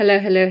Hello,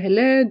 hello,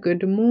 hello.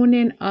 Good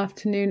morning,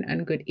 afternoon,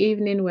 and good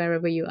evening,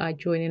 wherever you are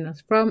joining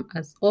us from.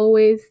 As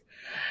always,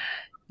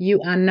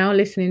 you are now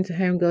listening to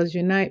Home Girls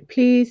Unite.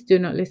 Please do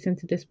not listen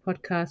to this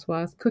podcast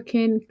whilst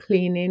cooking,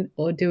 cleaning,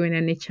 or doing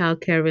any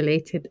childcare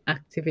related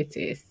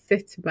activities.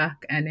 Sit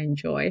back and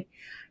enjoy.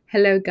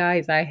 Hello,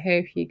 guys. I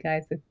hope you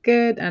guys are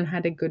good and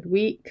had a good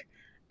week.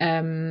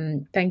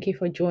 Thank you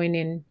for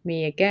joining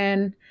me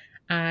again.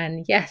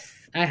 And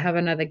yes, I have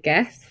another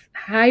guest.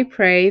 Hi,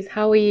 Praise.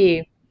 How are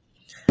you?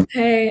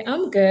 Hey,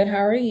 I'm good.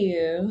 How are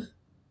you?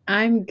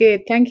 I'm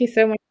good. Thank you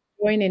so much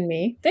for joining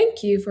me.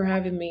 Thank you for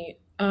having me.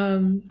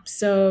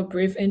 So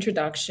brief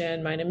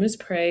introduction. My name is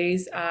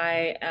Praise.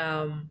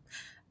 I'm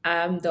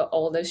the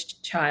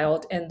oldest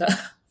child and the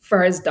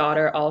first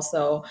daughter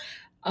also.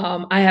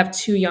 I have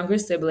two younger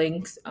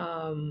siblings,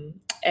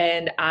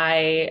 and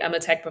I am a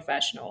tech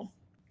professional.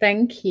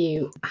 Thank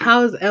you.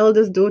 How's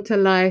eldest daughter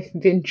life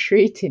been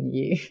treating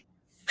you?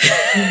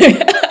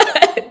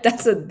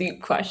 That's a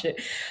deep question.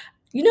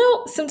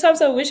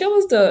 Sometimes I wish I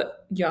was the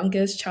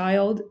youngest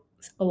child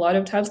a lot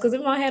of times because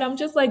in my head, I'm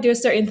just like,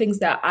 there's certain things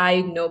that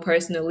I know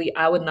personally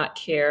I would not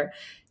care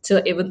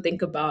to even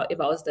think about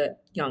if I was the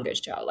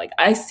youngest child. Like,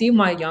 I see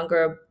my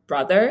younger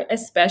brother,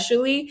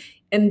 especially,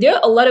 and there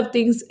are a lot of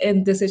things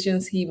and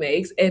decisions he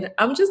makes. And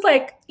I'm just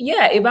like,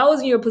 yeah, if I was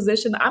in your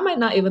position, I might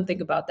not even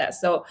think about that.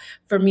 So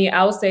for me,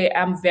 I would say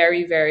I'm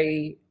very,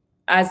 very,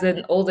 as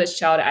an oldest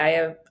child,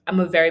 I'm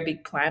a very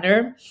big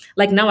planner.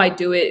 Like, now I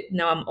do it,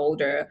 now I'm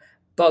older,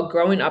 but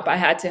growing up I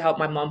had to help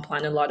my mom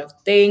plan a lot of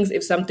things.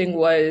 If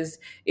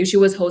she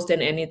was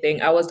hosting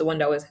anything, I was the one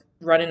that was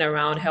running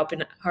around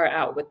helping her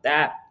out with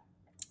that.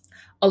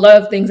 A lot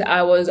of things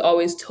I was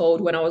always told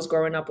when I was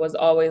growing up was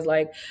always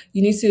like,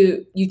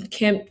 you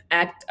can't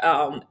act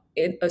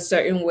in a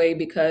certain way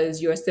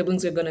because your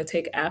siblings are going to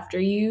take after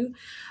you.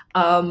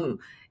 um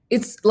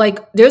it's like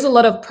there's a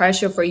lot of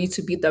pressure for you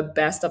to be the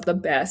best of the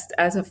best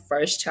as a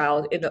first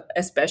child,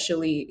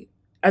 especially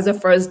as a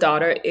first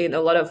daughter in a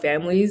lot of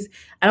families.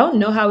 I don't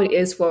know how it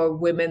is for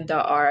women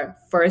that are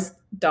first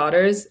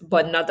daughters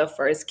but not the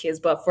first kids,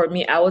 but for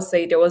me, I would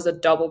say there was a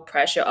double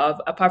pressure of,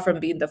 apart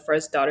from being the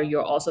first daughter,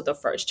 you're also the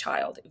first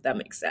child, if that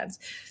makes sense.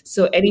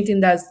 So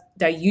anything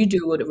that you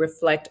do would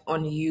reflect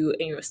on you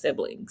and your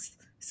siblings.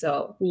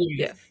 So Yes.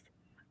 yeah.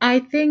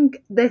 I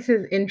think this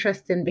is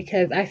interesting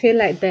because I feel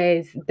like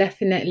there's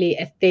definitely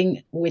a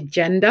thing with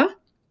gender.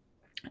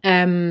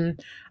 Um,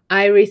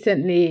 I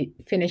recently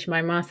finished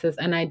my master's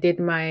and I did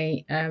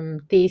my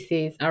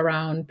thesis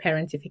around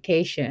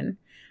parentification.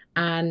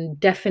 And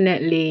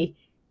definitely,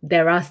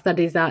 there are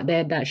studies out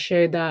there that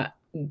show that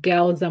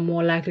girls are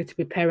more likely to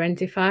be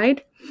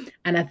parentified.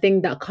 And I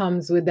think that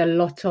comes with a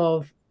lot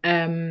of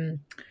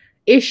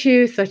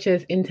issues such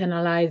as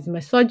internalized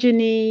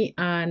misogyny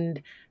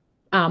and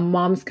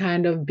moms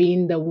kind of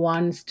being the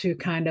ones to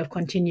kind of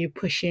continue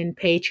pushing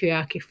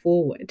patriarchy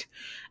forward.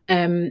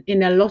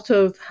 In a lot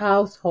of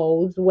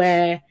households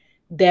where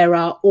there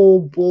are all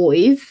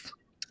boys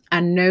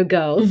and no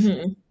girls,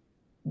 Hmm.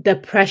 the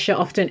pressure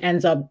often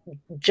ends up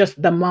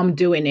just the mom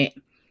doing it.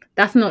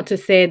 That's not to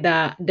say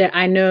that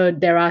I know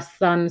there are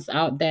sons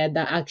out there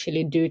that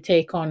actually do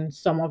take on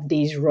some of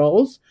these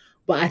roles,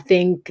 but I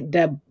think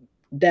the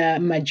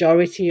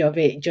majority of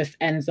it just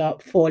ends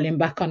up falling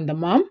back on the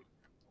mom.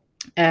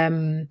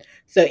 um,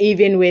 so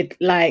even with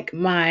like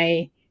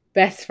my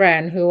best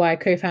friend who I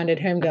co-founded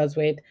Homegirls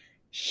with,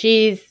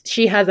 she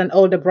has an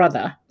older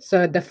brother.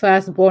 So the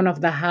firstborn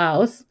of the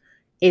house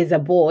is a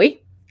boy,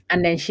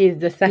 and then she's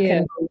the Yeah.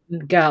 second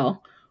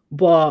girl.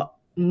 But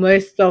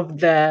most of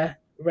the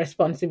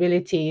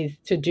responsibilities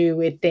to do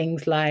with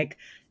things like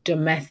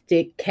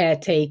domestic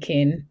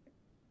caretaking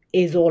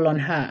is all on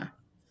her.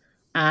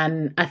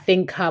 And I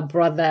think her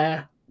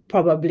brother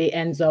probably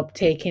ends up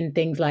taking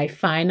things like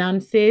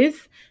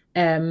finances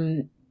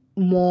um,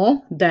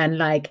 more than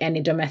like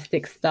any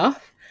domestic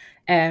stuff.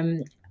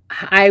 Um,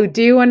 I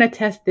do want to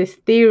test this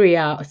theory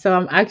out. So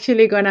I'm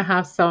actually going to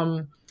have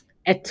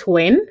a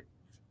twin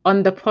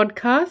on the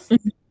podcast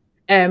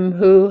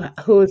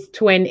whose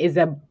twin is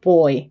a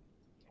boy.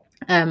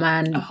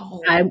 And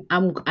Oh.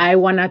 I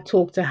want to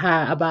talk to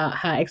her about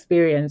her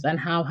experience and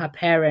how her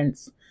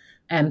parents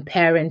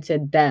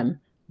parented them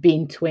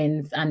being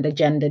twins and the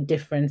gender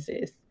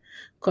differences,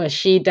 because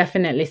she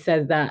definitely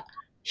says that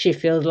she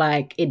feels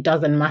like it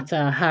doesn't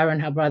matter, her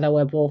and her brother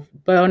were both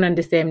born on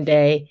the same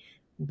day,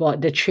 but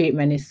the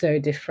treatment is so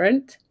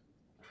different.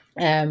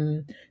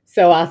 um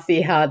so I'll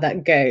see how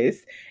that goes.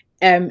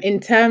 In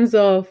terms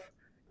of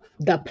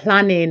the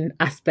planning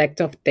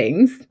aspect of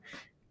things,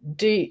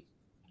 do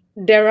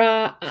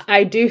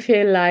I do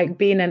feel like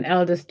being an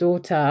eldest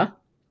daughter,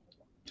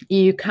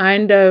 you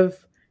kind of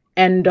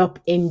end up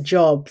in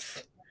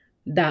jobs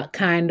that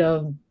kind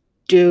of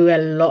do a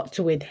lot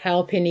with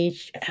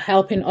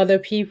helping other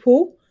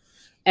people.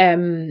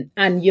 And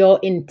you're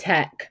in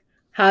tech.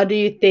 How do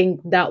you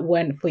think that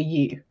went for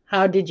you?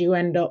 How did you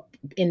end up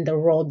in the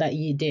role that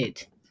you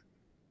did?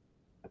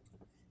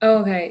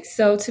 Okay,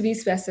 so to be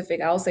specific,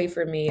 I'll say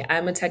for me,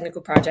 I'm a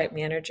technical project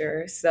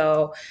manager.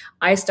 So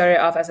I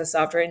started off as a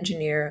software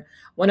engineer.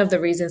 One of the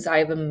reasons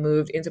I even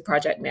moved into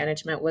project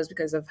management was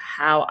because of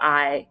how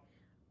I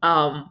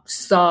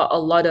saw a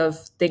lot of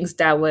things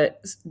that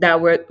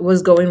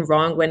was going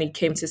wrong when it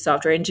came to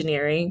software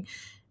engineering.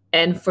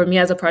 And for me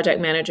as a project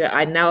manager,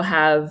 I now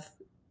have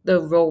the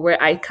role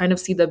where I kind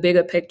of see the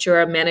bigger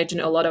picture, managing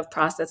a lot of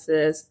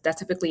processes that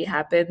typically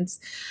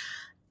happens.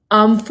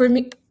 For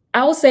me,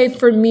 I will say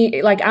for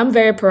me, like I'm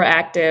very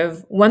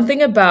proactive. One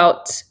thing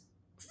about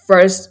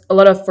first, a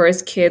lot of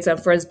first kids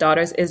and first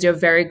daughters is they're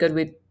very good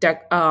with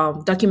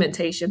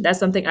documentation. That's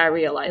something I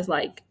realized.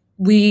 Like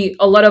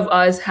a lot of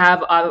us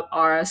have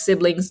our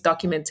siblings'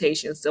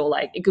 documentation. So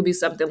like it could be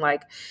something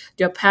like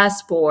their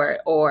passport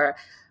or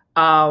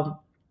um,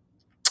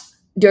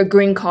 their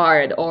green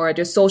card or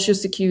their social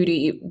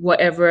security,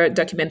 whatever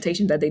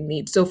documentation that they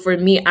need. So for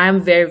me, I'm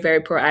very,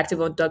 very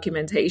proactive on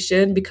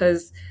documentation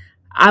because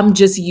I'm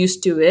just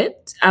used to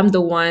it. I'm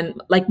the one,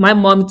 like my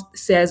mom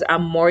says,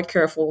 I'm more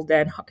careful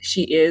than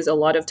she is a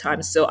lot of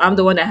times. So I'm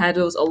the one that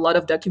handles a lot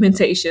of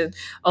documentation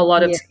a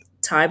lot of Yeah.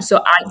 times.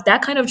 So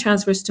that kind of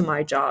transfers to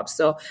my job.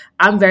 So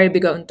I'm very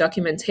big on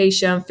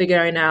documentation,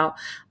 figuring out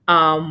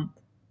um,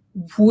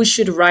 who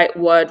should write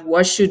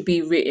what should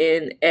be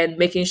written, and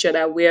making sure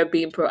that we're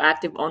being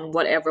proactive on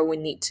whatever we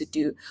need to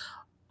do.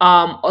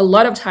 A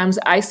lot of times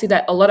I see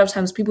that a lot of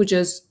times people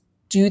just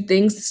do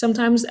things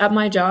sometimes at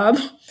my job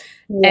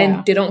Yeah.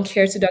 and they don't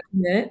care to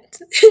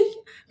document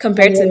And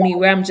compared you're to me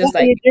like, where I'm what just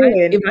are like you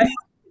if doing? I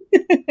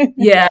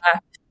yeah,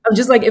 I'm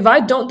just like if I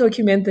don't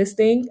document this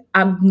thing,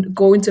 I'm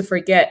going to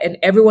forget and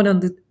everyone on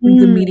the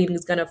Mm, meeting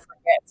is going to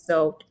forget.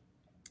 So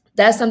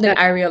that's something that,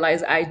 I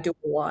realize I do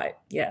a lot.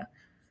 Yeah.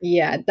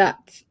 yeah,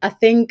 that's, I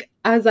think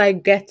as I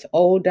get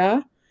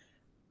older,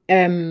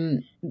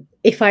 um,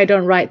 if I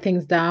don't write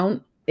things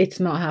down, it's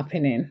not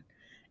happening,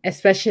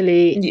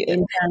 especially Yeah.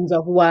 in terms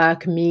of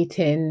work,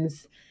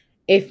 meetings.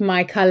 If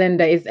my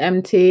calendar is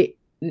empty,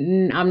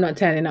 I'm not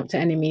turning up to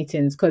any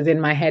meetings because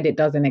in my head it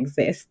doesn't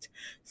exist.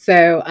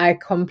 So I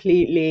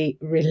completely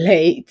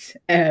relate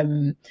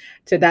to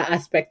that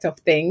aspect of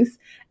things.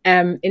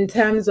 In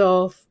terms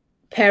of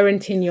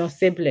parenting your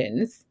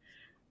siblings,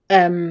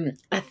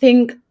 I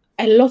think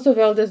a lot of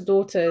eldest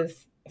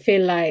daughters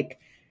feel like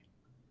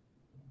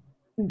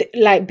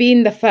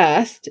being the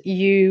first,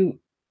 you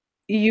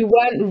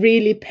weren't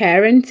really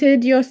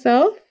parented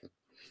yourself.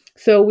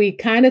 So we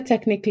kind of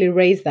technically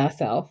raised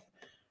ourselves.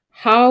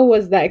 How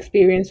was that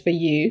experience for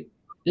you?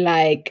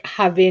 Like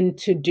having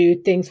to do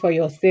things for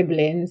your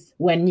siblings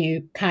when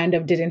you kind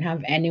of didn't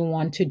have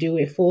anyone to do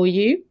it for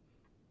you?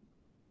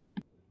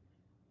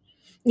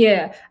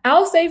 Yeah,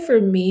 I'll say for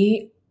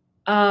me,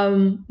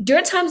 there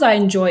are times I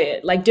enjoy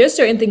it. Like there's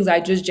certain things I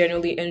just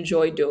generally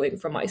enjoy doing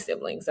for my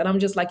siblings. And I'm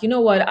just like, you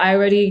know what? I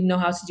already know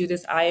how to do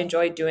this. I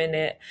enjoy doing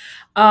it.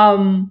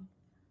 Um,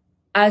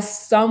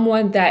 as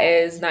someone that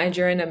is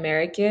Nigerian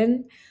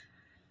American,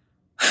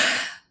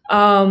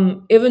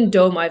 even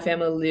though my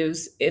family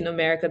lives in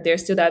America,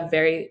 there's still that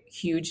very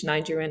huge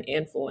Nigerian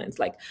influence.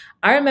 Like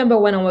I remember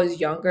when I was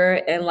younger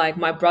and like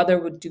my brother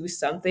would do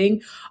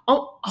something.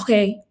 Oh,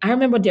 okay. I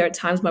remember there are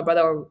times my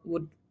brother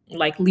would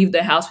like leave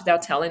the house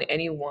without telling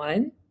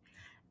anyone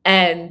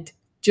and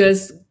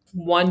just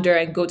wander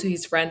and go to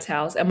his friend's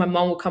house. And my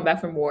mom would come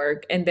back from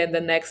work. And then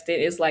the next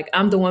day is like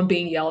I'm the one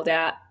being yelled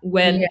at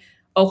when Yeah.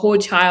 a whole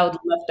child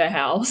left the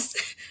house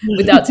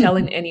without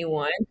telling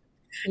anyone.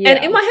 And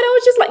in Yeah. my head, I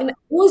was just like, it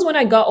was when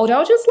I got older, I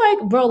was just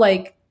like, bro,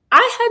 like, I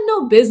had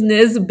no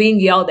business being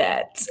yelled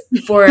at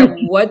for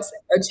what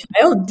a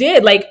child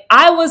did. Like,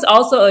 I was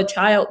also a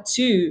child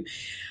too.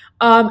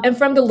 And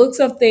from the looks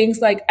of things,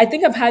 like, I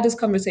think I've had this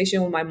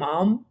conversation with my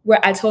mom where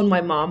I told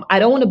my mom, I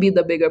don't want to be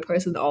the bigger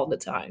person all the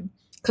time.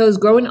 Because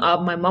growing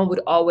up, my mom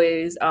would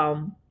always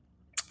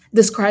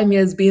describe me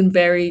as being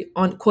very,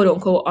 on quote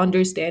unquote,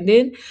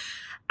 understanding.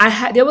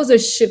 There was a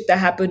shift that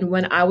happened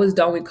when I was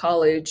done with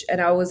college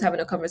and I was having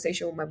a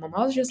conversation with my mom.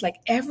 I was just like,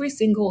 every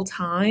single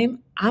time,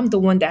 I'm the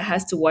one that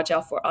has to watch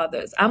out for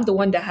others. I'm the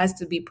one that has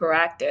to be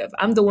proactive.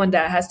 I'm the one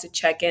that has to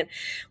check in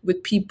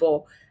with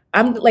people.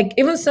 I'm like,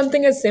 even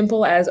something as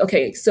simple as,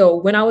 okay, so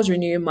when I was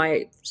renewing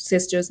my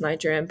sister's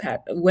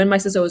when my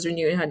sister was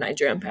renewing her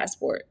Nigerian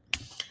passport,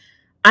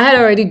 I had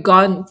already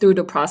gone through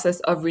the process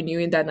of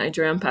renewing that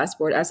Nigerian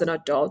passport as an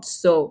adult.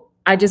 So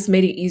I just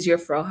made it easier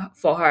for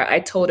her. I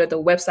told her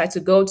the website to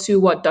go to,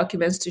 what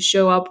documents to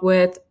show up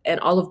with, and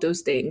all of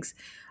those things.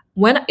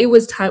 When it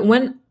was time,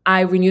 when I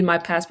renewed my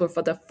passport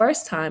for the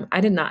first time, I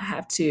did not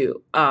have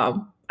to, I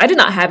did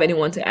not have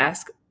anyone to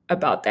ask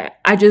about that.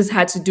 I just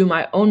had to do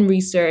my own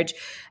research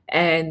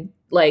and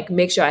like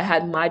make sure I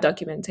had my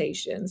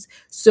documentations.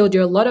 So there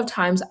are a lot of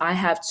times I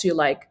have to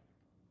like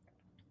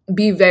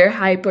be very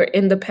hyper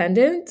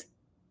independent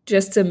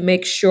just to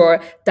make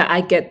sure that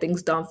I get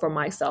things done for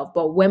myself.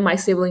 But when my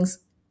siblings,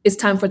 it's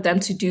time for them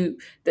to do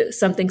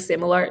something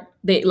similar,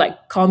 they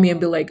like call me and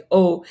be like,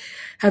 "Oh,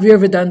 have you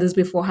ever done this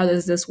before? How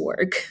does this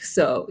work?"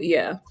 So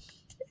yeah,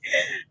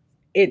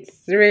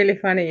 It's really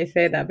funny you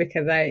say that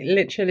because I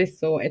literally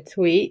saw a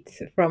tweet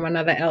from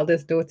another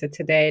eldest daughter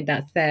today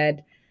that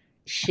said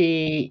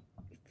she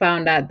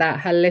found out that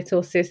her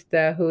little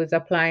sister who's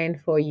applying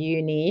for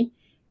uni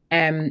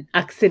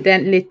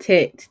accidentally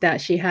ticked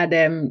that she had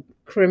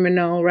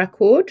criminal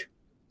record.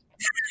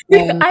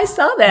 Um I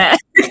saw that.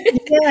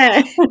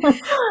 yeah.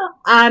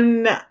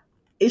 And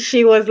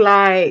she was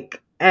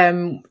like,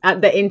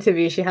 at the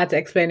interview, she had to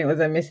explain it was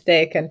a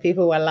mistake, and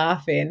people were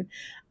laughing.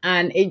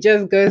 And it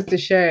just goes to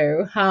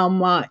show how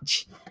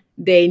much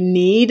they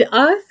need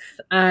us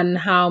and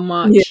how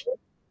Yeah. much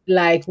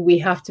like we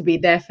have to be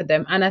there for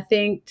them. And I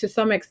think to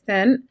some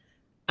extent,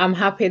 I'm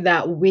happy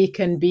that we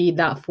can be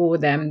that for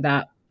them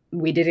that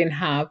we didn't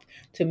have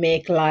to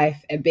make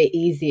life a bit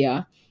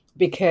easier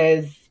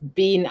because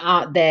being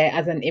out there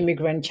as an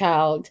immigrant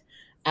child,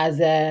 as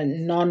a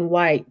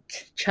non-white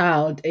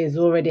child is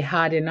already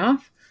hard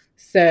enough.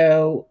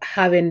 So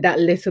having that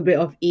little bit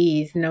of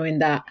ease, knowing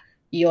that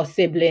your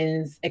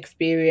siblings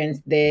experience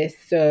this,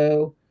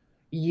 so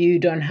you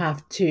don't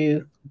have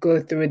to go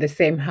through the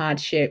same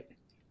hardship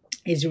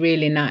is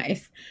really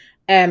nice.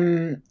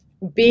 Um,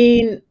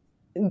 being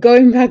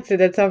Going back to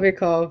the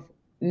topic of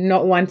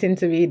not wanting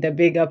to be the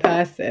bigger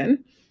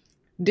person,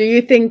 do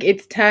you think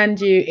it's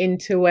turned you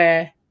into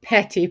a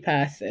petty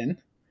person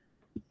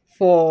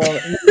for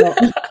not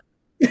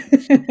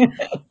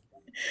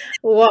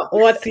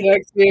what's your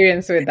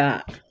experience with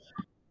that?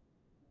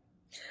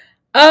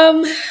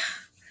 Um,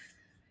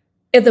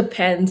 it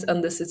depends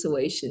on the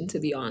situation, to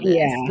be honest.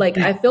 Yeah. Like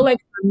I feel like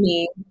for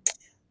me,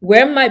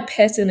 where my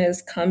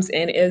pettiness comes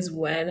in is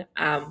when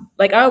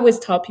like I always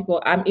tell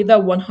people I'm either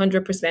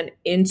 100%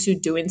 into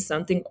doing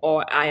something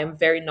or I am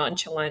very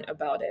nonchalant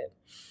about it.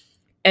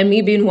 And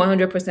me being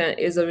 100%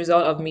 is a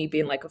result of me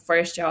being like a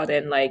first child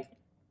and like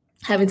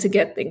having to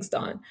get things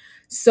done.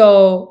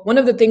 So one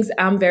of the things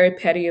I'm very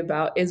petty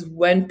about is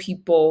when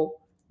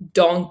people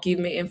don't give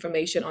me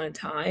information on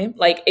time.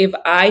 Like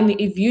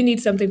if you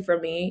need something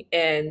from me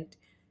and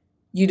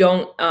you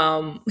don't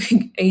and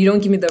you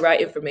don't give me the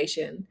right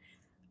information,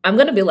 I'm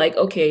gonna be like,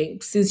 okay,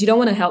 since you don't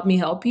want to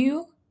help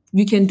you,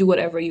 you can do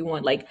whatever you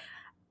want. Like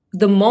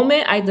the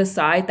moment I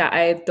decide that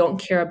I don't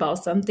care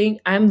about something,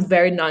 I'm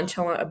very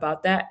nonchalant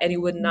about that, and it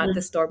would not Mhm.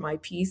 disturb my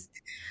peace.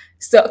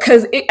 So,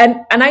 because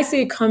and I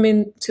see it come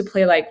into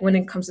play like when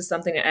it comes to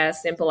something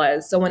as simple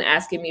as someone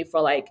asking me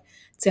for like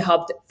to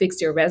help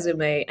fix your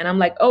resume, and I'm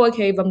like, oh,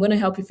 okay, if I'm gonna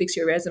help you fix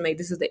your resume,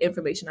 this is the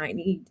information I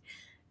need.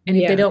 And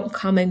if they Yeah. don't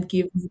come and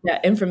give me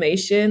that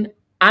information,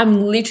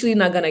 I'm literally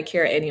not gonna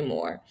care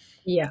anymore.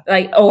 Yeah.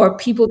 Like, or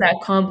people that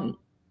come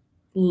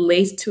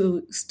late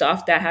to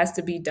stuff that has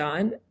to be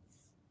done,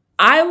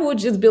 I would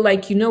just be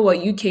like, you know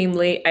what, you came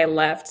late, I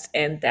left,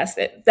 and that's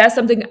it. That's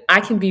something I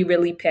can be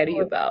really petty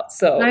about. I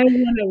So,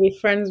 want to be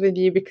friends with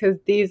you because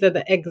these are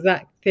the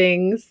exact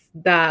things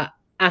that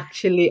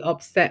actually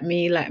upset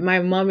me. Like my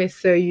mom is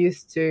so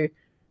used to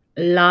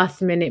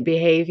last minute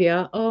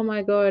behavior. Oh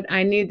my God,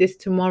 I need this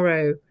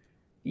tomorrow.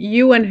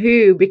 You and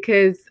who?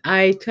 Because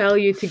I tell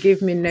you to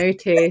give me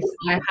notice.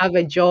 I have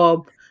a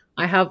job,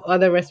 I have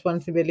other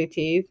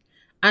responsibilities.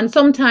 And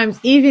sometimes,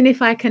 even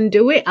if I can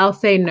do it, I'll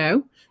say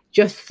no,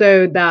 just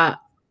so that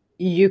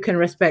you can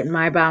respect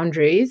my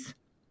boundaries.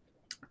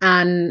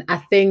 And I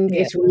think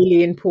yeah. it's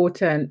really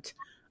important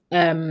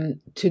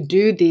to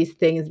do these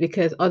things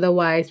because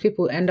otherwise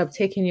people end up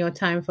taking your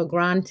time for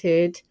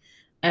granted.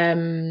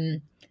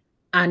 Um,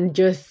 and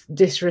just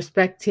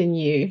disrespecting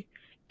you,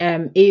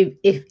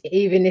 if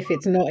even if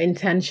it's not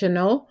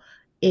intentional,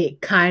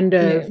 it kind Yeah.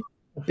 of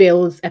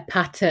builds a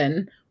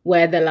pattern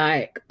where they're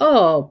like,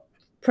 oh,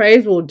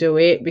 praise will do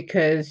it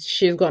because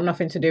she's got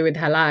nothing to do with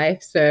her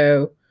life,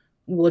 so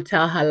we'll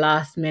tell her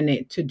last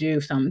minute to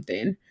do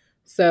something.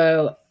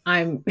 So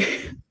I'm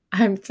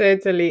I'm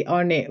totally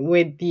on it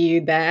with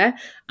you there,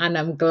 and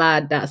I'm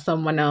glad that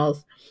someone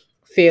else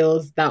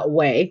feels that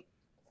way.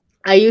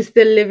 Are you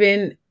still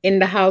living in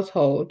the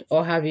household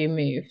or have you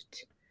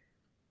moved?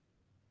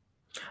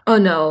 Oh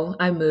no,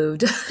 I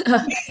moved.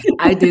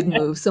 I did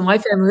move. So my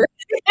family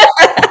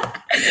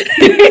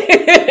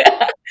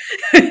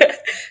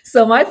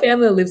So my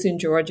family lives in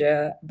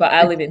Georgia, but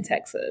I live in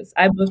Texas.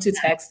 I moved to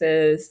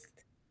Texas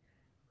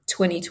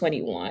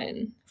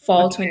 2021,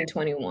 fall Okay.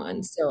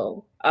 2021.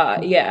 So,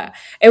 yeah.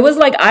 It was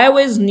like I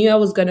always knew I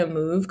was going to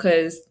move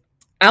cuz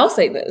I'll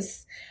say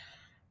this.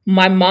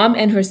 My mom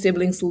and her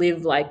siblings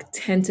live like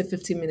 10 to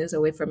 15 minutes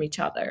away from each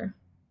other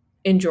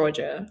in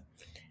Georgia.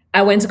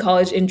 I went to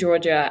college in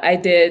Georgia. I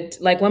did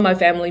like when my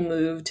family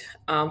moved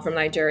from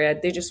Nigeria,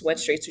 they just went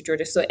straight to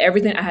Georgia. So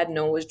everything I had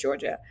known was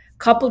Georgia.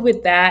 Coupled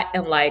with that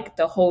and like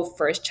the whole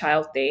first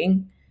child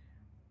thing,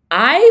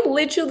 I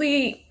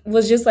literally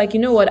was just like, you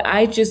know what?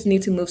 I just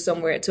need to move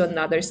somewhere to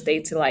another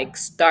state to like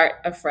start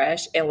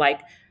afresh and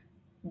like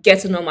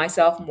get to know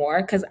myself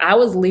more. Cause I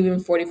was living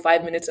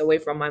 45 minutes away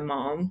from my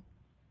mom.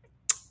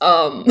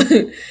 Um,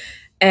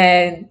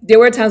 and there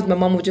were times my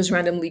mom would just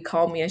randomly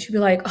call me and she'd be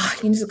like, oh,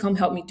 you need to come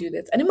help me do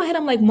this. And in my head,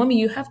 I'm like, Mommy,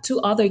 you have two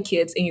other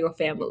kids in your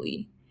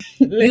family.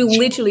 You Literally.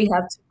 literally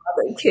have two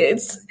other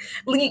kids.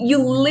 You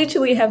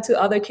literally have two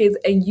other kids,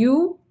 and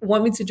you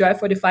want me to drive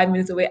 45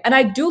 minutes away. And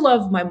I do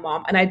love my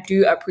mom, and I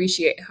do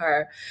appreciate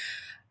her.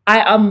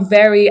 I am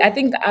very. I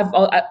think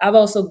I've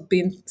also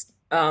been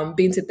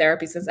to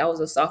therapy since I was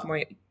a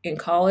sophomore in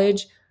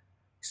college.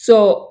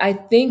 So I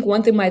think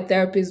one thing my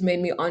therapist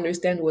made me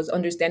understand was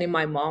understanding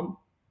my mom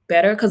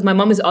better, because my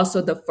mom is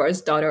also the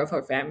first daughter of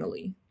her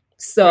family. Right.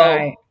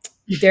 So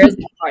there's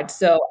that part.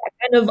 So I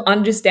kind of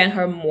understand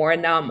her more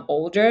now I'm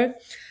older.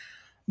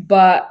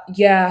 But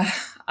yeah,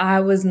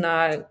 I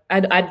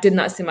did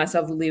not see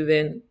myself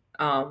living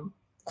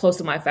close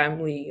to my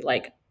family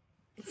like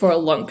for a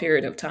long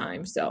period of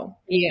time. So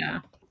Yeah.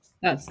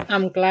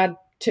 I'm glad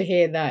to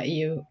hear that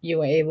you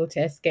were able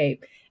to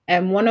escape.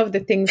 And one of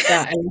the things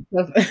that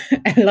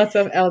a lot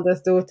of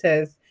eldest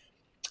daughters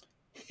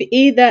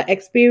either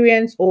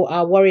experience or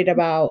are worried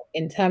about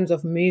in terms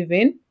of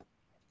moving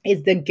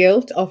is the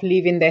guilt of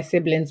leaving their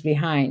siblings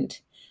behind,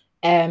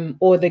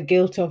 or the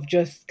guilt of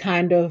just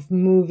kind of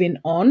moving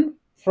on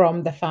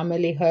from the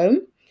family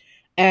home.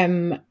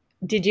 Um,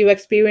 did you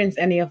experience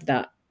any of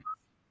that?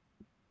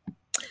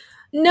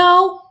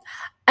 no,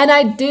 and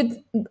I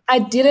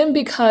didn't,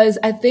 because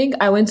I think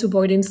I went to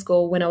boarding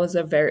school when I was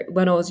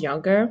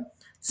younger.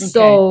 Okay.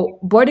 So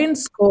boarding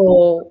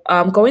school,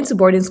 going to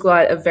boarding school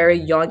at a very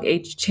young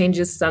age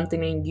changes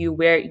something in you,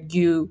 where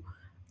you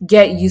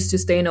get used to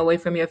staying away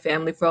from your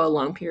family for a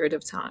long period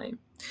of time.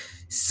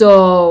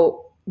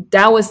 So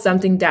that was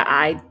something that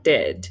I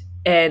did.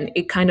 And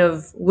it kind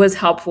of was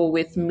helpful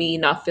with me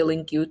not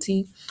feeling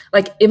guilty.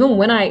 Like, even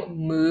when I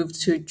moved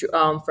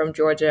from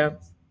Georgia,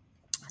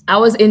 I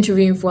was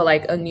interviewing for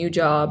like a new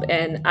job.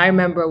 And I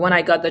remember when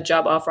I got the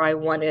job offer I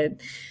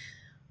wanted,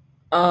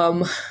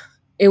 um,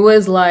 it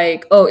was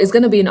like, oh, it's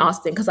going to be in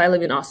Austin, because I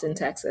live in Austin,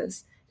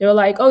 Texas. They were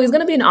like, oh, it's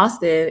going to be in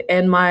Austin.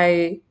 And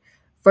my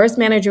first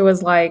manager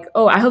was like,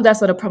 oh, I hope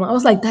that's not a problem. I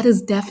was like, that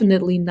is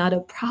definitely not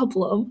a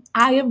problem.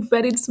 I am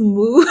ready to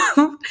move.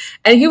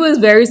 And he was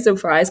very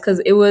surprised, because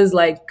it was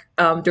like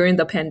during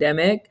the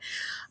pandemic,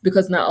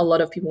 because not a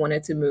lot of people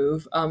wanted to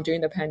move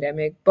during the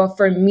pandemic. But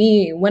for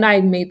me, when I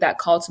made that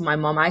call to my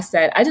mom, I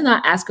said, I did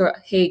not ask her,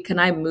 hey, can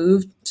I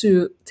move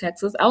to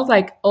Texas? I was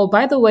like, oh,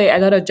 by the way, I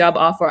got a job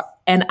offer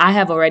and I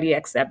have already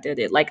accepted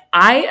it. Like,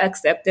 I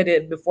accepted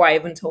it before I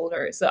even told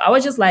her. So I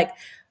was just like,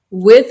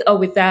 with or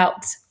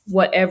without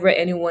whatever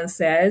anyone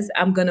says,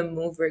 I'm going to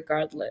move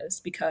regardless,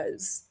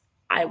 because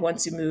I want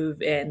to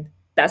move, and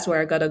that's where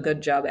I got a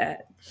good job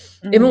at.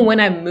 Even Mm. when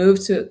I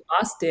moved to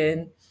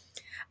Austin,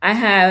 I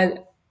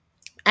had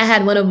I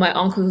had one of my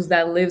uncles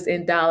that lives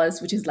in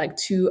Dallas, which is like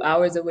 2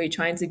 hours away,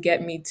 trying to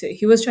get me to,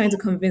 he was trying to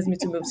convince me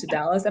to move to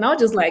Dallas. And I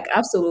was just like,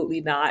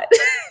 absolutely not.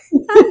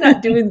 I'm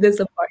not doing this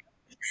a part.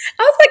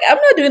 I was like, I'm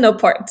not doing a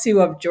part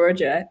two of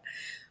Georgia.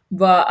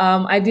 But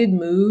I did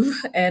move,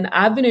 and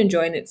I've been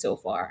enjoying it so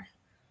far.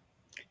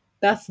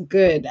 That's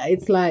good.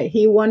 It's like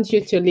he wants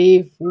you to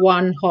leave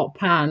one hot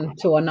pan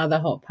to another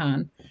hot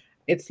pan.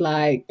 It's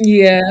like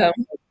Yeah.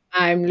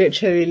 I'm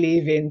literally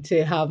leaving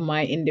to have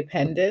my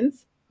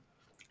independence.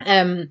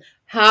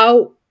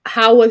 How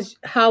was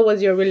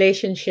your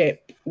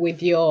relationship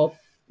with your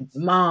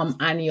mom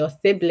and your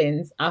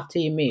siblings after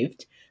you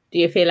moved? Do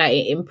you feel like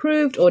it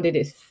improved or did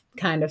it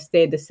kind of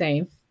stay the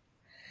same?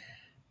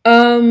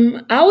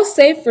 I would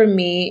say for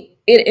me,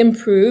 it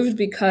improved,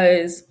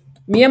 because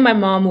me and my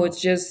mom would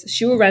just,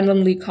 she would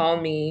randomly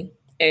call me,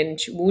 and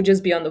we would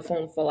just be on the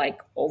phone for like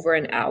over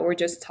an hour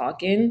just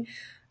talking.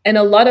 And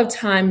a lot of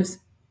times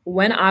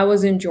when I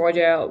was in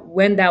Georgia,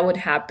 when that would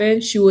happen,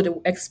 she would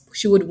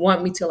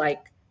want me to like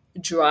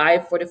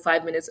drive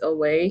 45 minutes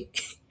away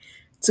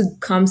to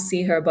come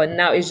see her. But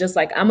now it's just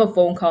like, I'm a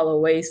phone call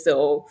away.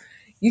 So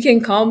you can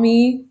call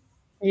me,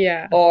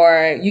 Yeah.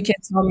 or you can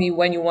tell me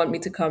when you want me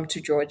to come to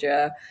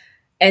Georgia,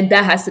 and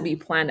that has to be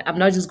planned. I'm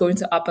not just going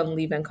to up and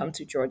leave and come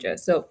to Georgia.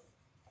 So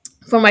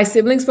for my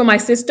siblings, for my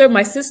sister,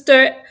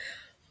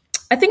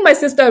 I think my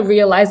sister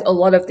realized a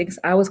lot of things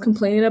I was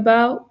complaining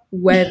about,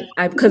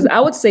 because I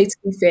would say, to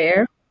be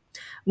fair,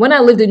 when I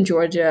lived in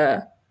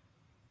Georgia,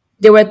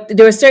 there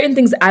were certain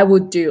things I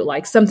would do,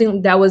 like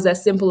something that was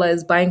as simple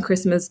as buying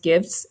Christmas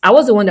gifts. I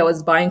was the one that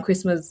was buying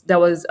Christmas, that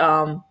was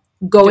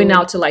going Doing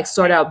out to like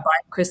sort out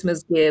buying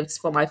Christmas gifts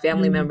for my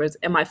family mm, members,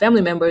 and my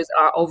family members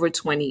are over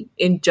 20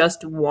 in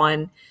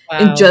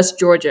wow. just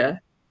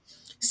Georgia.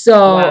 Wow.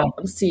 So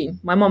let's see,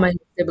 my mom and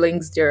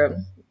siblings,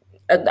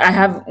 I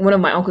have one of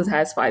my uncles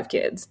has 5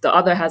 kids, the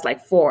other has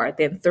like 4,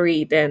 then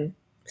three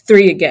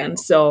again.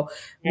 So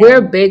we're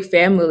a Wow. big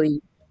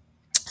family.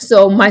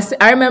 So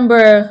I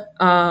remember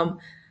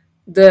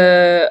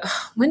the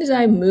when did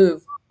I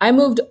move? I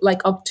moved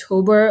like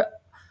October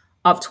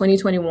of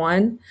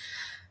 2021.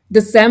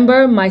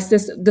 December,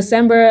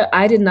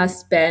 I did not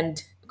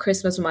spend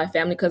Christmas with my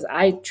family, because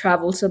I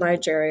traveled to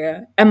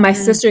Nigeria, and my Mm.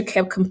 sister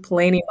kept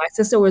complaining. My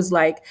sister was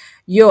like,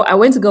 "Yo, I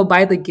went to go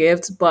buy the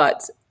gift,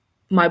 but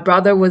my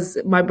brother.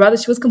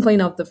 She was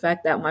complaining of the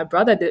fact that my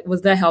brother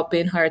was there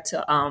helping her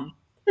to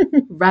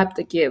wrap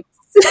the gifts."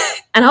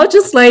 And I was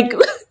just like,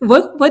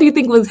 "What do you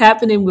think was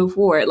happening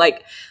before?"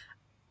 Like,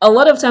 a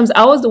lot of times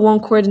I was the one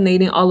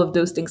coordinating all of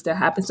those things that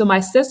happened. So my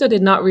sister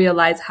did not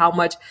realize how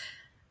much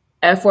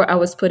effort I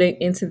was putting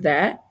into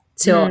that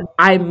Mm, till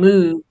I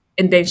moved.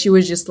 And then she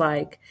was just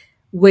like,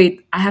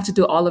 wait, I have to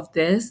do all of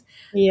this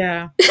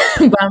yeah.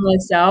 by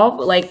myself.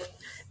 Like,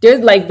 there's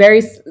like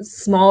very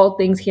small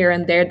things here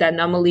and there that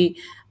normally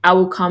I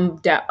will come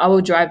down, I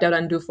will drive down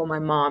and do for my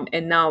mom.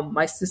 And now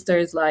my sister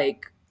is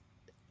like,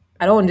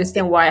 I don't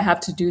understand why I have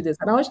to do this.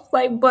 And I was just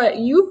like, but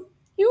you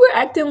were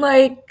acting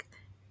like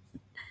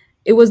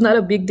it was not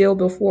a big deal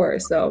before.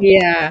 So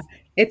Yeah,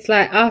 it's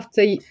like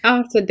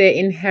after they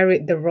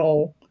inherit the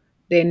role,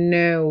 they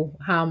know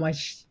how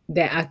much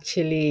they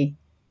actually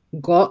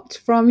got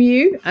from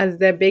you as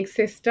their big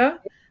sister.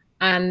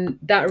 And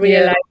that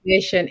yeah.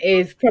 realization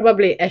is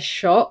probably a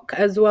shock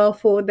as well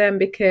for them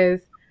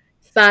because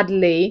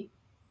sadly,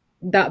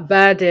 that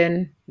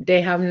burden,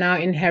 they have now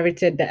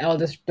inherited the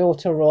eldest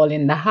daughter role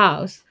in the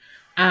house.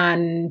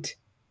 And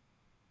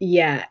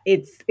yeah,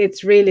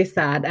 it's really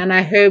sad. And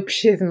I hope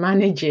she's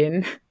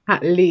managing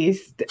at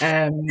least.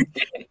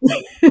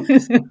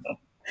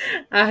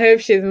 I hope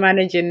she's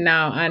managing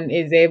now and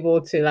is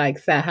able to like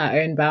set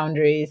her own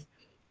boundaries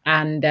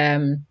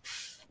and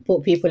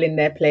put people in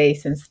their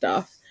place and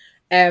stuff.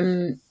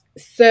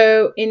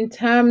 So in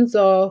terms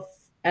of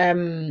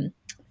um,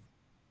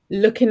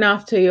 looking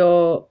after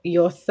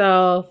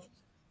yourself,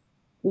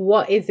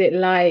 what is it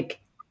like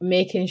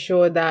making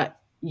sure that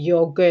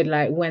you're good,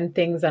 like when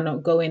things are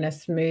not going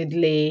as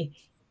smoothly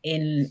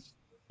in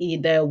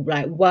either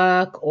like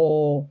work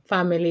or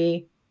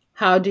family?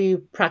 How do you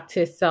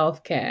practice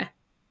self-care?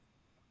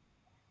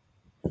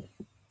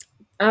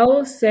 I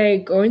will say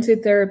going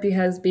to therapy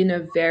has been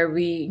a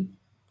very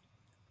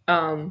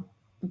um,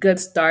 good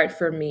start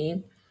for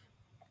me.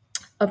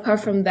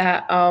 Apart from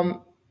that,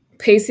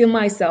 pacing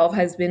myself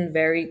has been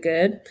very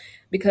good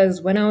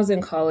because when I was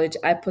in college,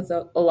 I put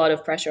a lot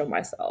of pressure on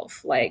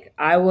myself. Like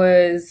I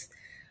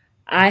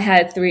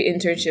had three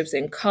internships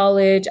in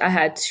college. I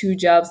had two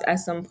jobs at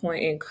some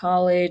point in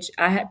college.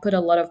 I had put a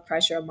lot of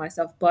pressure on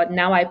myself, but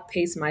now I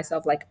pace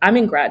myself. Like I'm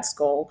in grad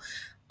school.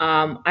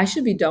 I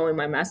should be done with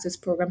my master's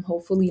program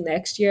hopefully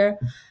next year.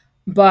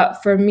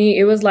 But for me,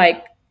 it was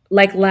like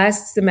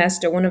last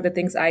semester, one of the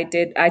things I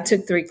did, I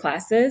took three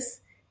classes.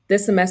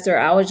 This semester,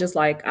 I was just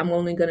like, I'm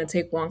only gonna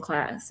take one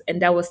class,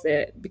 and that was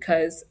it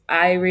because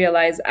I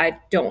realized I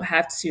don't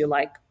have to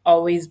like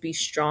always be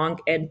strong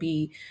and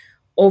be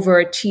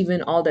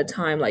overachieving all the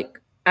time. Like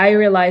I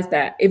realized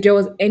that if there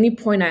was any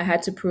point I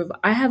had to prove,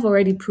 I have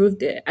already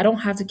proved it. I don't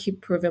have to keep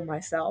proving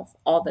myself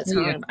all the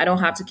Yeah. time. I don't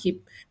have to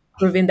keep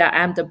proving that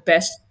I'm the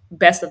best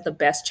of the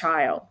best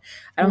child.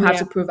 I don't have Yeah.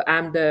 to prove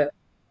I'm the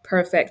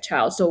perfect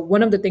child. So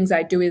one of the things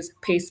I do is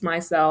pace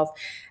myself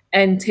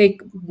and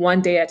take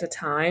one day at a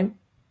time.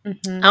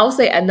 Hmm. I'll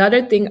say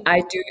another thing I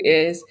do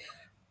is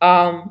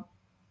um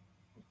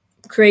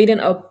creating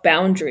a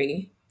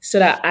boundary so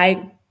that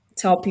I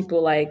tell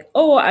people like,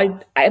 "Oh,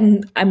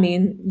 I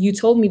mean, you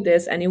told me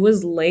this and it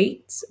was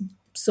late,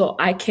 so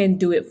I can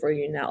do it for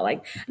you now."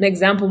 Like an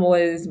example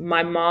was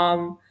my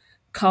mom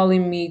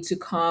calling me to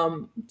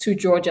come to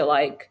Georgia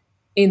like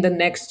in the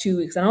next 2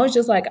 weeks. And I was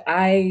just like,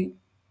 I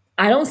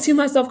don't see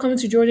myself coming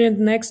to Georgia in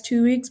the next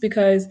 2 weeks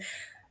because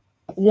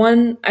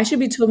one, I should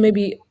be told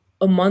maybe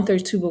a month or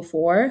two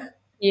before.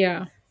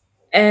 Yeah.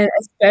 And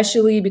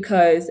especially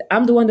because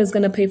I'm the one that's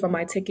going to pay for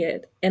my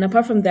ticket. And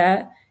apart from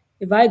that,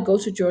 if I go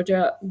to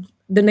Georgia,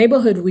 the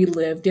neighborhood we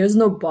live, there's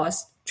no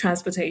bus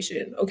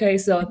transportation. Okay.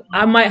 So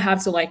I might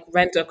have to like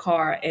rent a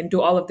car and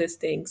do all of these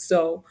things.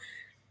 So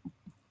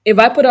if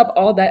I put up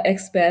all that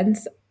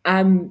expense,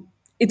 I'm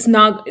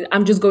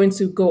just going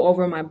to go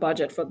over my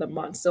budget for the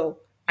month. So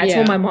I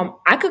told Yeah. my mom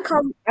I could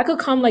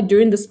come like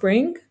during the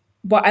spring,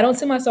 but I don't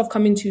see myself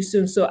coming too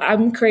soon. So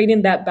I'm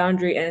creating that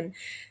boundary and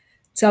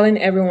telling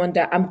everyone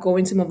that I'm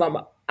going to move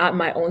at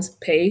my own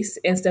pace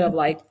instead of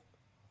like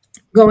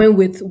going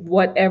with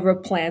whatever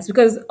plans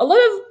because a lot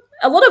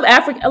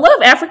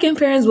of African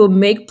parents will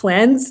make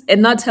plans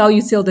and not tell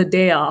you till the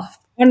day off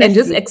and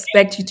just Honestly.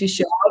 expect you to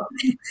show up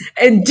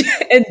and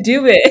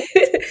do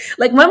it.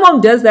 Like my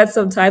mom does that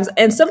sometimes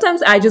and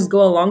sometimes I just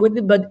go along with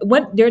it but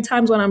when there are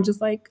times when I'm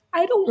just like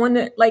I don't want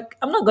to like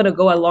I'm not going to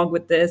go along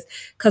with this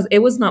cuz it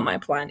was not my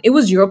plan. It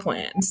was your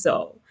plan.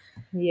 So,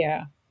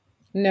 Yeah.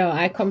 No,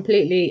 I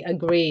completely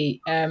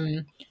agree.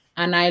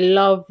 And I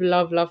love,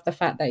 love, love the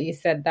fact that you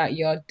said that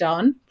you're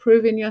done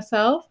proving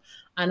yourself.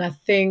 And I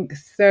think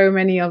so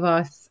many of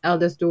us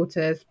eldest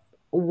daughters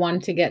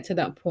want to get to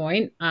that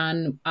point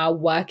and are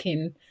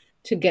working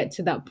to get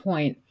to that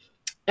point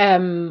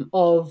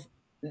of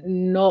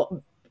not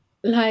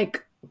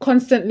like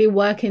constantly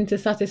working to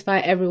satisfy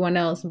everyone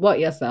else but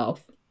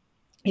yourself,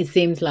 it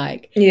seems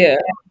like. yeah.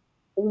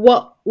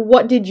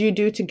 What did you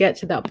do to get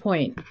to that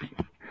point?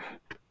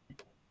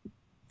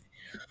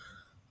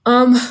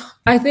 Um,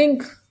 I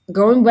think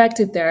going back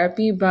to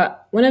therapy,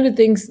 but one of the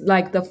things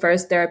like the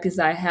first therapist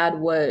I had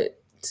what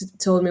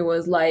told me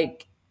was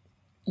like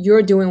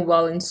you're doing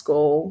well in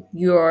school.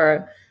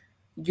 You've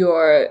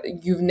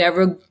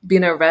never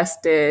been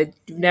arrested,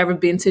 you've never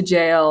been to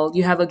jail,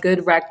 you have a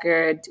good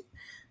record.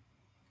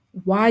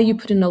 why are you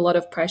putting a lot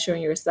of pressure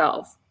on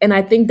yourself? And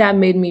I think that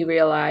made me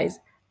realize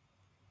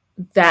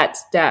that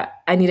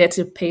I needed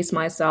to pace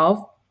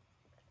myself,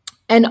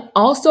 and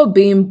also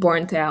being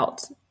burnt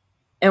out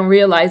and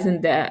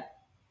realizing that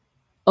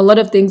a lot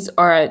of things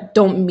are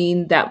don't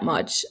mean that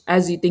much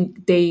as you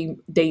think they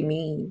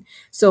mean.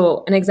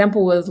 So an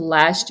example was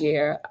last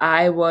year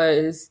I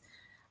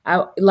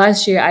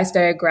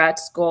started grad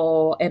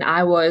school, and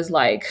I was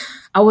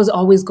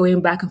always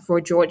going back and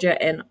forth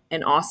Georgia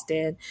and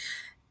Austin.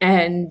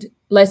 And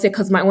let's say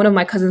because my one of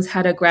my cousins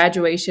had a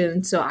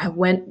graduation, so I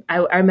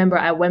remember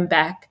I went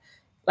back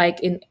like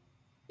in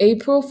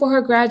April for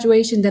her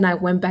graduation. Then I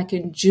went back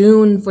in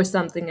June for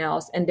something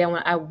else. And then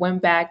when I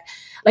went back,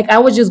 like I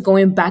was just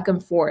going back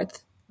and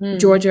forth Mm.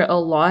 Georgia a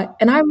lot.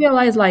 And I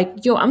realized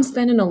like, yo, I'm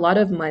spending a lot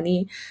of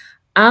money.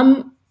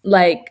 I'm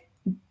like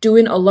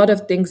doing a lot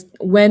of things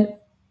when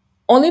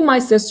only my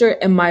sister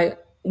and my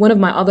one of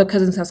my other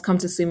cousins has come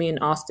to see me in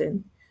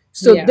Austin.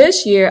 So Yeah.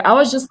 this year, I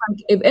was just like,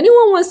 if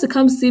anyone wants to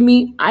come see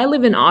me, I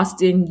live in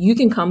Austin. You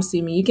can come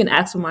see me. You can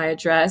ask for my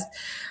address.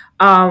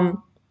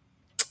 Um,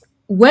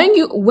 when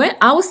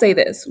I will say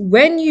this,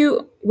 when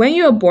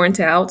you're burnt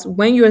out,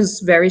 when you're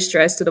very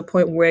stressed to the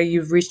point where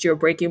you've reached your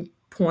breaking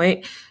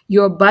point,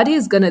 your body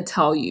is gonna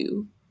tell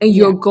you, and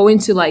Yeah. you're going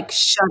to like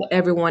shut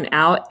everyone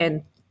out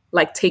and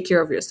like take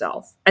care of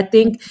yourself. I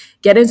think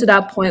getting to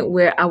that point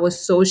where I was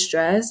so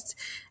stressed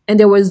and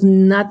there was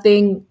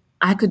nothing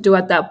I could do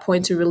at that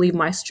point to relieve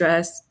my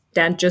stress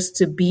than just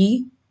to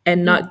be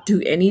and Mm. not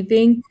do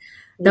anything.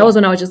 That Yeah. was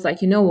when I was just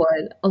like, you know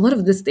what? A lot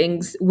of these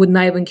things would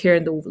not even care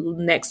in the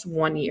next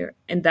 1 year,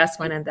 and that's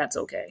fine, and that's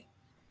okay.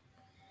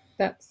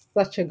 That's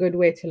such a good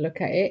way to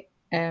look at it.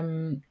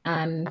 And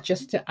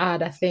just to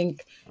add, I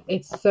think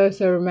it's so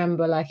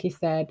remember, like you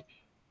said,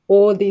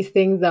 all these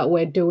things that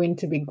we're doing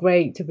to be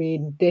great, to be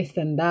this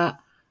and that.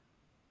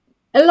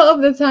 A lot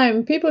of the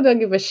time, people don't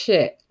give a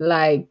shit.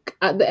 Like,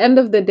 at the end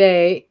of the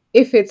day,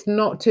 if it's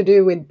not to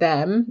do with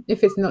them,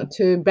 if it's not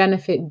to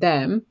benefit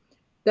them,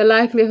 the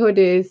likelihood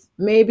is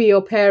maybe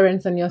your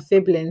parents and your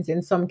siblings,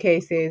 in some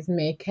cases,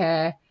 may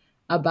care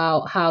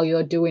about how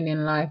you're doing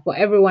in life, but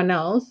everyone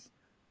else,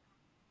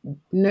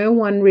 no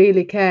one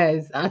really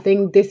cares. I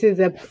think this is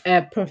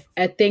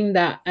a thing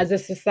that, as a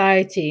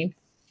society,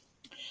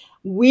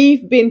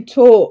 we've been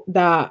taught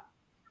that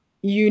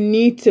you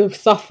need to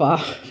suffer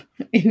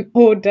in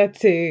order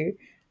to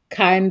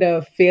kind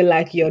of feel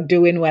like you're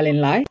doing well in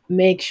life.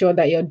 Make sure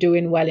that you're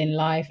doing well in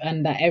life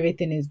and that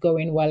everything is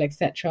going well,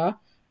 etc.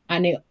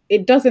 And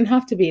it doesn't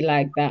have to be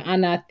like that.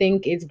 And I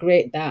think it's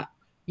great that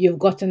you've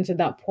gotten to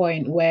that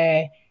point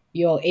where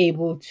you're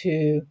able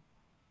to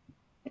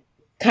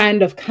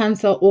kind of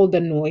cancel all the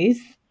noise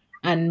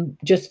and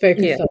just Yeah.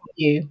 focus on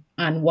you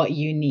and what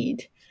you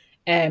need.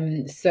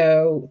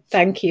 So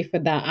thank you for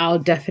that. I'll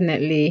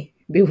definitely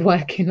be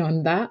working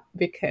on that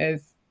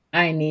because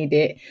I need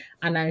it.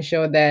 And I'm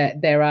sure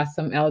that there are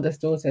some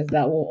eldest daughters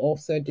that will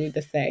also do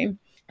the same.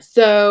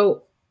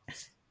 So,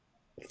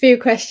 few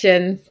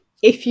questions.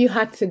 If you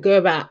had to go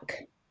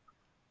back,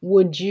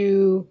 would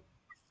you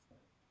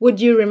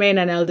remain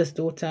an eldest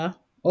daughter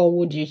or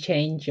would you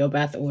change your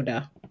birth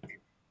order?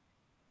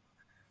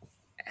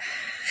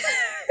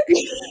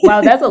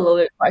 Wow, that's a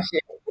loaded question.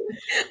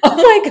 Oh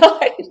my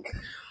god.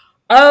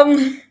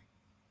 Um,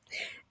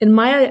 in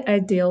my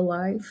ideal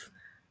life,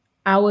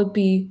 I would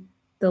be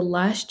the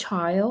last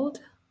child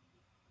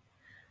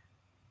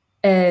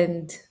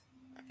and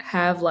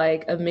have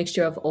like a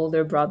mixture of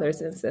older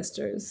brothers and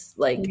sisters.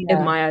 Like in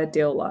Yeah. my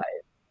ideal life,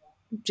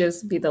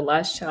 just be the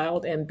last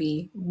child and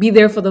be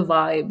there for the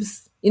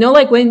vibes. You know,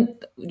 like when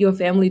your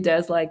family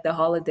does like the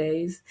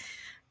holidays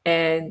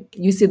and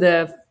you see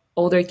the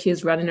older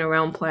kids running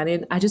around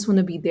planning. I just want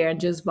to be there and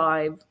just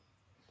vibe.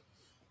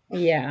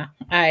 Yeah,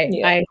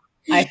 Yeah.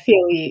 I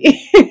feel you.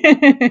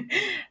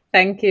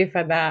 Thank you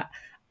for that.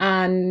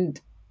 And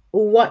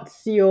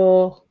what's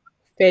your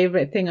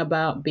favorite thing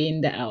about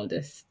being the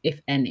eldest,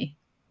 if any?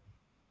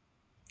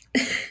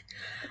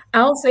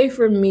 I'll say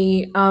for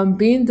me,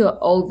 being the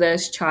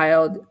oldest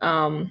child,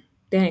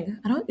 dang,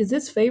 I don't, is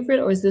this favorite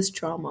or is this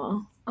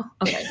trauma? Oh,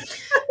 okay.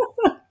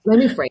 Let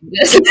me frame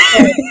this.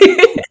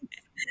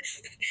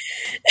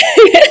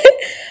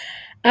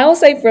 I will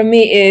say for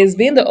me is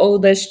being the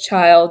oldest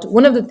child.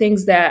 One of the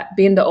things that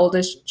being the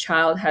oldest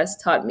child has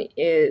taught me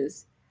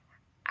is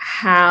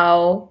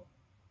how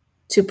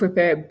to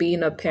prepare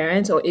being a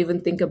parent or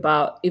even think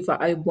about if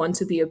I want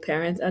to be a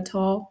parent at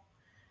all.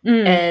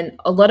 Mm, And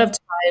a lot of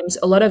times,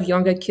 a lot of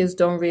younger kids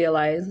don't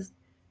realize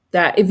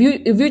that if you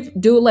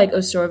do like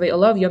a survey, a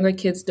lot of younger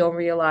kids don't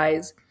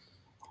realize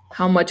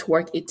how much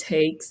work it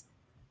takes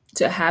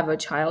to have a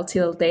child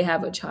till they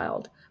have a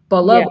child. But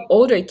a lot yeah, of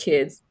older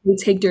kids, they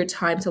take their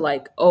time to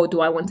like, oh,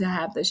 do I want to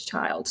have this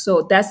child?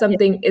 So that's yeah,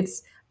 something.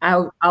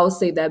 I'll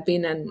say that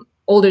being an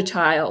older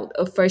child,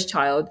 a first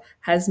child,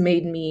 has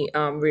made me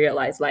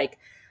realize like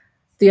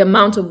the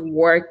amount of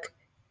work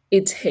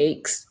it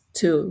takes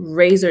to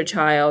raise a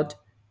child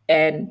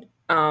and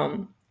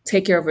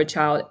take care of a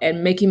child,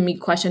 and making me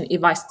question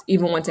if I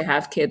even want to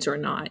have kids or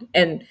not.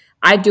 And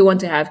I do want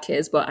to have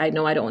kids, but I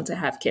know I don't want to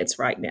have kids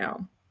right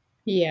now.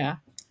 Yeah.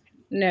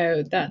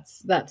 No,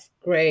 that's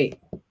great.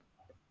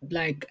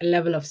 Like a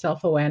level of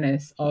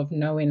self-awareness of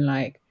knowing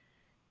like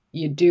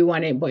you do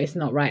want it, but it's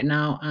not right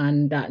now,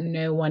 and that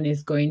no one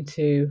is going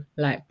to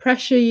like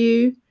pressure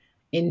you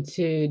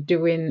into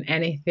doing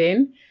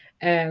anything.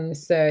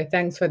 So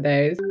thanks for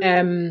those.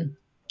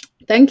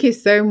 Thank you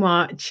so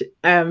much,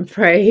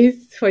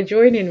 Praise, for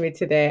joining me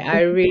today.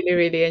 I really,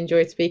 really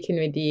enjoyed speaking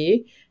with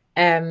you.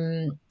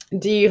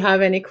 Do you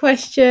have any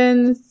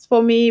questions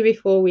for me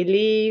before we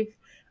leave,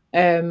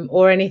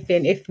 or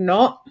anything? If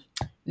not,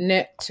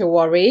 not to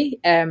worry.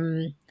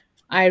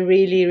 I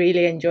really,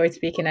 really enjoyed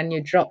speaking, and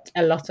you dropped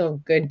a lot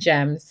of good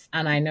gems,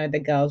 and I know the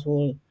girls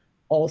will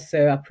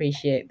also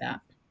appreciate that.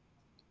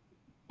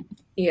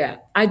 Yeah,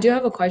 I do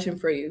have a question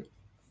for you.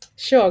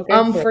 Sure,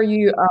 go for For it.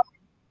 you,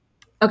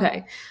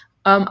 okay.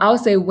 I would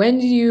say, when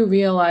did you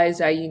realize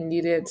that you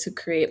needed to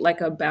create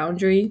like a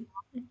boundary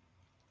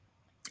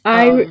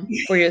I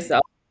for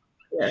yourself?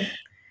 Yeah.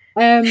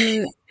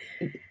 um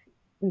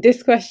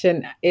This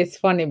question is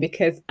funny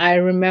because I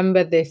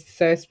remember this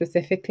so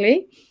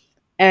specifically.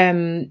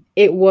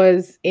 It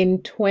was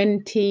in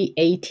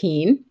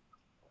 2018.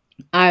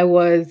 I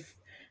was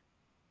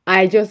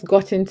I just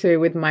got into it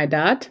with my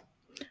dad,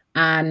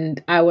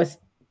 and I was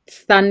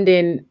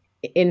standing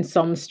in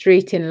some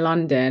street in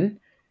London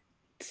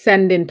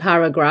sending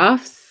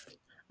paragraphs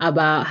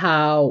about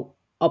how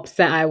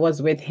upset I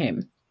was with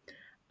him.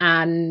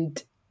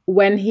 And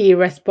when he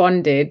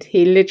responded,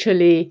 he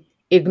literally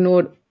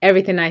ignored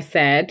everything I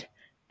said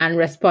and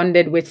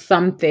responded with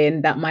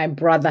something that my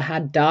brother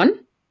had done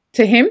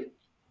to him.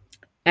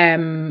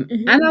 And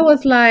I Hmm.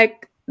 was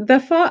like, the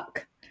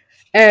fuck?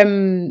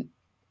 Um,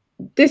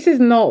 this is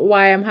not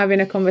why I'm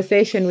having a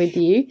conversation with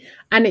you.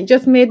 And it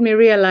just made me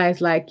realize,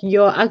 like,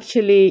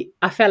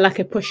 I felt like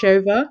a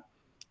pushover.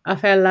 I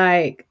felt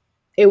like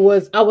I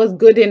was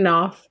good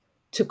enough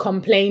to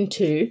complain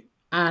to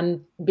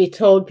and be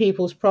told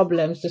people's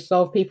problems, to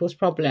solve people's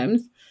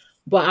problems,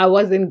 but I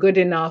wasn't good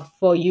enough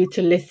for you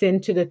to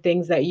listen to the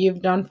things that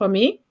you've done for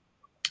me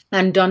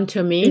and done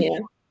to me.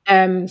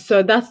 Yeah.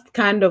 So that's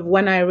kind of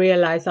when I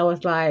realized I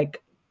was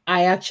like,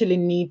 I actually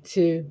need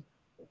to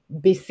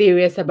be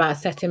serious about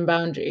setting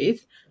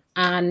boundaries.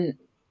 And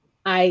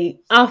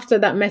after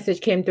that message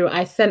came through,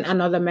 I sent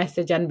another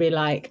message and be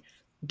like,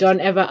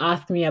 don't ever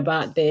ask me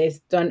about this,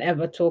 don't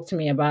ever talk to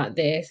me about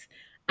this.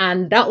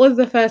 And that was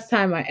the first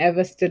time I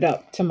ever stood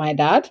up to my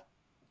dad.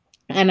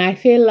 And I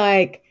feel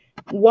like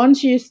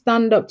once you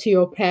stand up to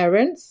your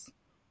parents,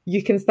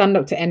 you can stand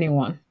up to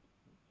anyone.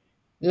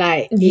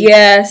 Like it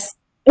Yes.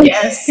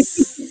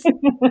 Yes.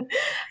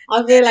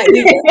 I feel like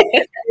you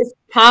get this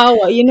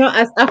power,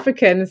 as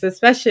Africans,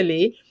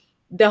 especially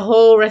the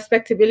whole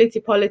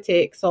respectability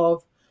politics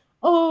of,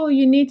 oh,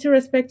 you need to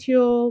respect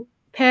your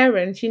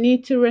parents, you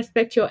need to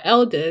respect your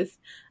elders.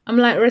 I'm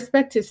like,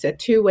 respect is a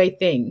two-way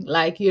thing.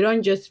 Like, you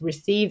don't just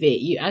receive it,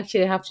 you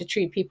actually have to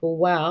treat people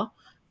well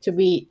to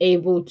be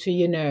able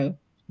to,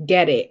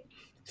 get it.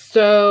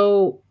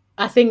 So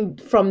I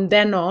think from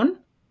then on,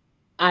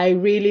 I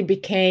really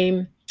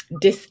became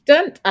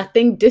distant. I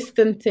think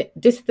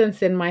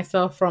distancing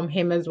myself from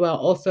him as well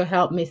also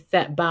helped me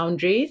set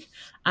boundaries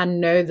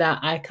and know that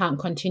I can't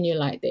continue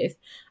like this.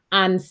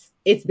 And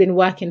it's been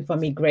working for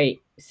me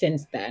great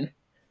since then.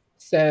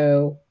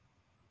 So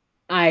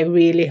I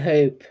really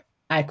hope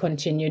I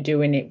continue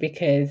doing it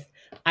because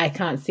I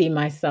can't see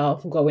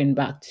myself going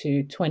back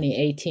to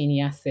 2018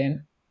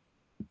 Yasin.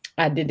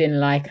 I didn't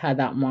like her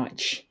that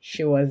much.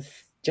 She was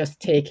just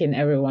taking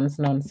everyone's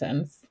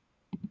nonsense.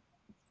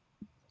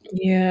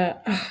 Yeah,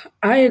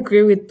 I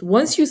agree with,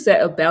 once you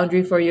set a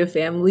boundary for your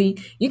family,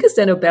 you can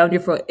set a boundary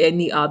for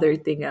any other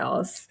thing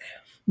else.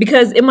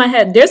 Because in my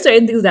head, there's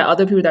certain things that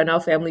other people that are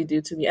not family do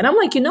to me. And I'm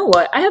like, you know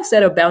what? I have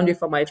set a boundary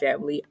for my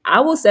family.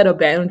 I will set a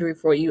boundary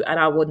for you and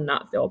I would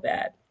not feel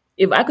bad.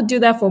 If I could do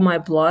that for my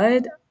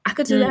blood, I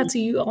could do that Mm, to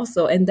you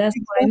also. And that's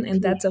fine and exactly.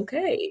 that's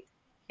okay.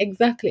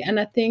 Exactly. And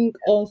I think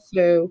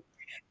also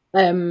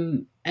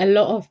a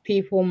lot of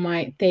people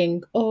might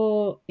think,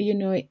 oh,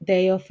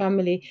 they're your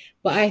family.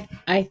 But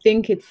I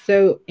think it's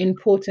so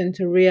important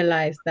to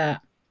realize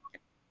that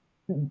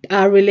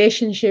our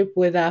relationship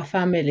with our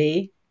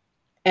family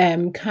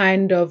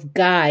kind of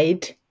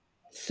guide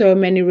so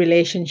many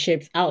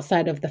relationships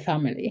outside of the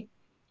family,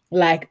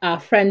 like our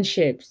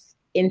friendships,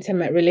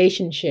 intimate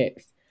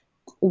relationships,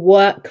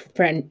 work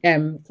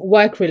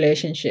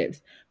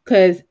relationships.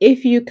 Because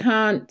if you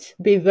can't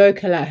be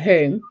vocal at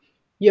home,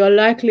 you're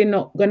likely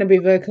not going to be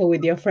vocal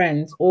with your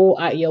friends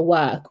or at your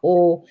work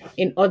or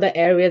in other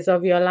areas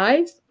of your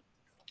lives.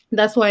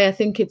 That's why I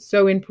think it's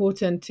so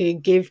important to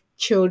give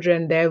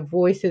children their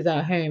voices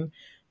at home,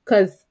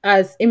 because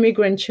as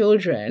immigrant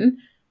children,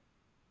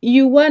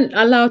 you weren't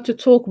allowed to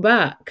talk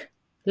back.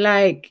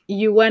 Like,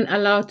 you weren't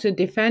allowed to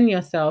defend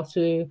yourself,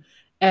 to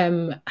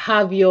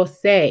have your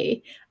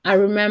say. I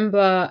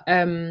remember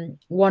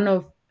one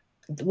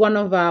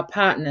of our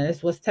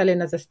partners was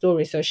telling us a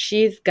story. So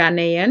she's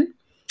Ghanaian,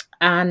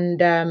 and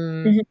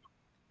Mhm.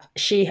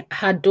 she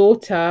her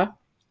daughter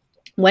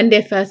when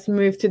they first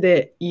moved to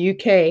the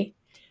UK,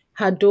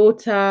 her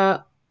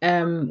daughter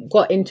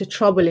got into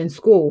trouble in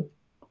school.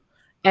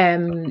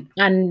 And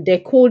they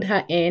called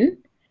her in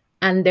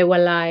and they were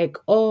like,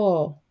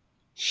 oh,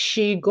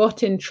 she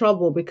got in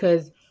trouble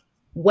because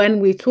when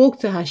we talk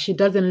to her, she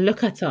doesn't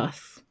look at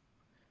us.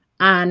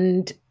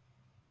 And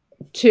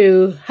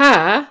to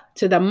her,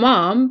 to the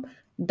mom,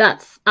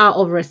 that's out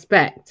of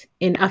respect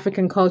in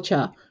African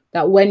culture.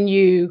 That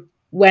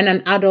when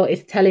an adult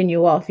is telling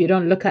you off, you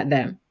don't look at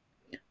them.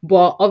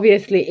 But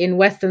obviously, in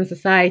Western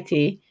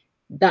society,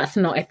 that's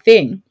not a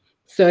thing.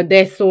 So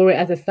they saw it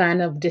as a sign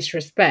of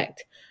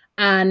disrespect.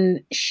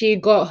 And she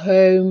got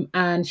home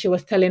and she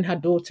was telling her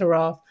daughter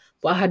off,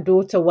 but her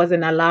daughter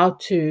wasn't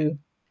allowed to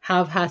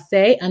have her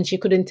say, and she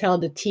couldn't tell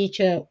the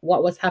teacher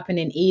what was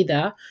happening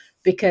either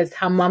because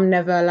her mom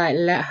never like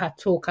let her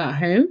talk at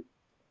home.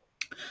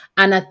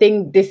 And I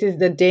think this is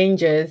the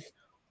dangers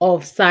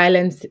of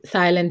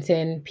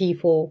silencing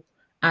people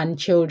and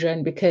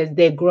children because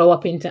they grow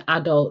up into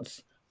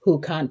adults who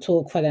can't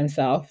talk for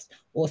themselves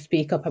or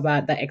speak up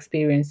about the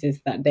experiences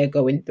that they're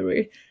going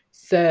through.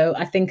 So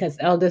I think as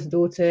eldest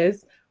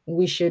daughters,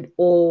 we should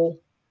all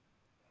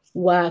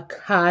work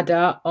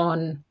harder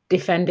on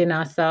defending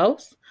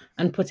ourselves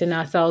and putting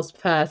ourselves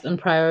first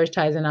and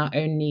prioritizing our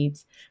own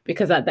needs.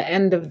 Because at the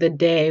end of the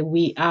day,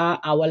 we are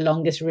our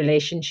longest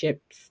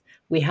relationships.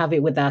 We have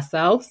it with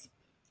ourselves.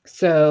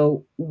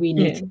 So we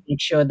need Yeah, to make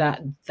sure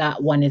that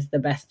that one is the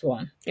best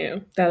one. yeah,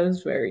 that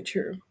is very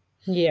true.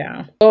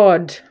 Yeah.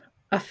 God,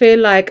 I feel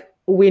like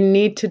we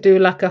need to do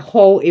like a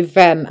whole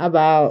event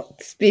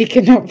about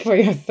speaking up for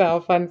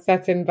yourself and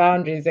setting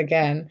boundaries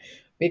again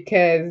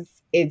because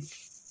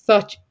it's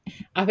such,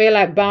 I feel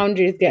like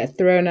boundaries get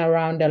thrown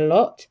around a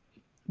lot,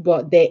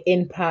 but they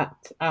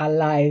impact our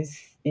lives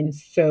in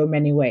so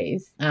many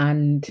ways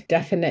and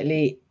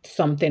definitely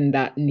something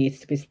that needs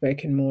to be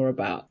spoken more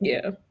about.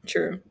 Yeah,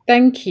 true.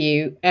 Thank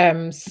you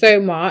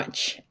so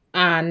much,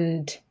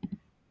 and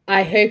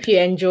I hope you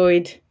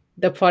enjoyed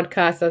the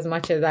podcast as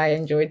much as I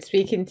enjoyed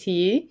speaking to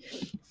you.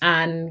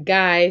 And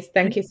guys,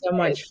 thank you so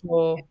much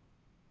for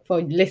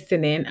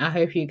listening. I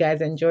hope you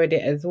guys enjoyed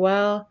it as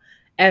well.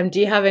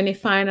 Do you have any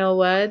final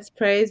words,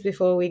 praise,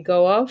 before we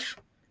go off?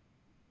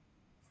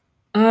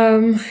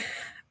 Um,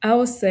 I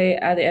would say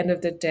at the end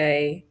of the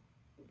day,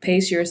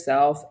 pace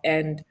yourself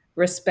and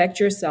respect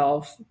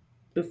yourself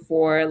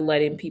before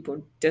letting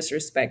people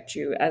disrespect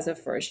you as a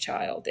first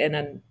child and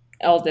an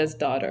eldest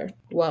daughter.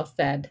 Well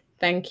said.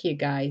 Thank you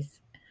guys.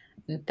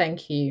 And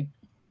thank you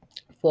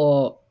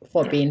for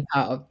being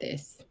part of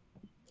this.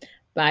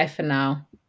 Bye for now.